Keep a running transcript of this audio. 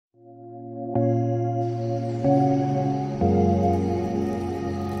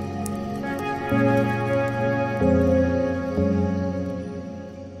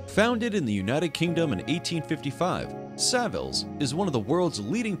Founded in the United Kingdom in 1855, Savills is one of the world's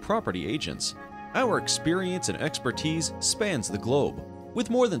leading property agents. Our experience and expertise spans the globe, with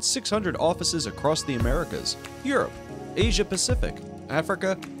more than 600 offices across the Americas, Europe, Asia Pacific,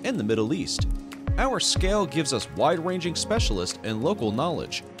 Africa, and the Middle East. Our scale gives us wide-ranging specialist and local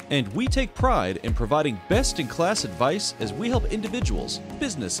knowledge, and we take pride in providing best-in-class advice as we help individuals,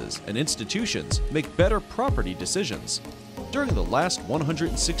 businesses, and institutions make better property decisions. During the last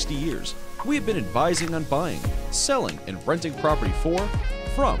 160 years, we have been advising on buying, selling, and renting property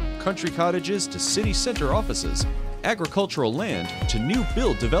from country cottages to city center offices, agricultural land to new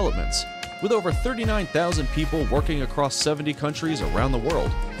build developments. With over 39,000 people working across 70 countries around the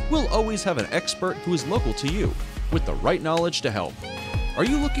world, we'll always have an expert who is local to you, with the right knowledge to help. Are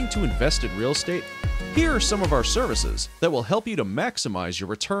you looking to invest in real estate? Here are some of our services that will help you to maximize your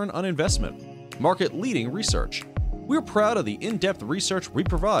return on investment. Market-leading research. We're proud of the in-depth research we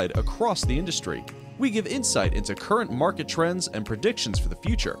provide across the industry. We give insight into current market trends and predictions for the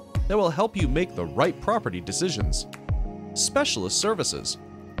future that will help you make the right property decisions. Specialist services.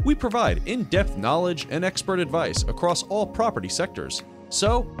 We provide in-depth knowledge and expert advice across all property sectors,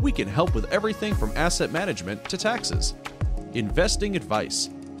 so we can help with everything from asset management to taxes. Investing advice.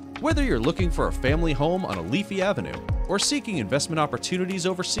 Whether you're looking for a family home on a leafy avenue or seeking investment opportunities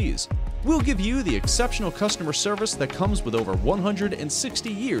overseas, we'll give you the exceptional customer service that comes with over 160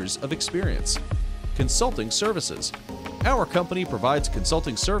 years of experience. Consulting services. Our company provides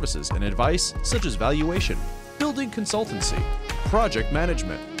consulting services and advice such as valuation, building consultancy, project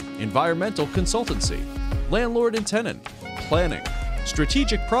management, environmental consultancy, landlord and tenant, planning,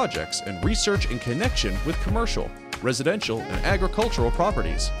 strategic projects, and research in connection with commercial, residential, and agricultural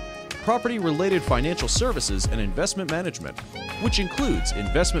properties. Property-related financial services and investment management, which includes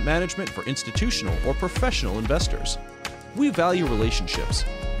investment management for institutional or professional investors. We value relationships.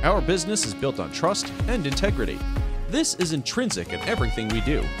 Our business is built on trust and integrity. This is intrinsic in everything we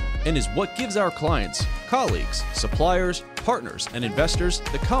do and is what gives our clients, colleagues, suppliers, partners, and investors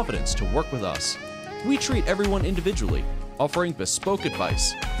the confidence to work with us. We treat everyone individually, offering bespoke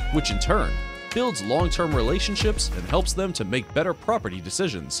advice, which in turn builds long-term relationships and helps them to make better property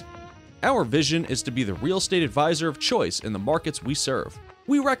decisions. Our vision is to be the real estate advisor of choice in the markets we serve.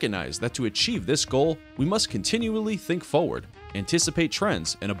 We recognize that to achieve this goal, we must continually think forward, anticipate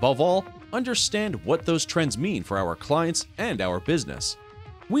trends, and above all, understand what those trends mean for our clients and our business.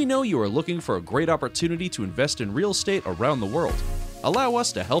 We know you are looking for a great opportunity to invest in real estate around the world. Allow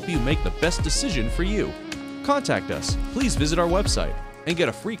us to help you make the best decision for you. Contact us, please visit our website, and get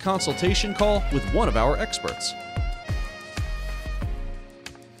a free consultation call with one of our experts.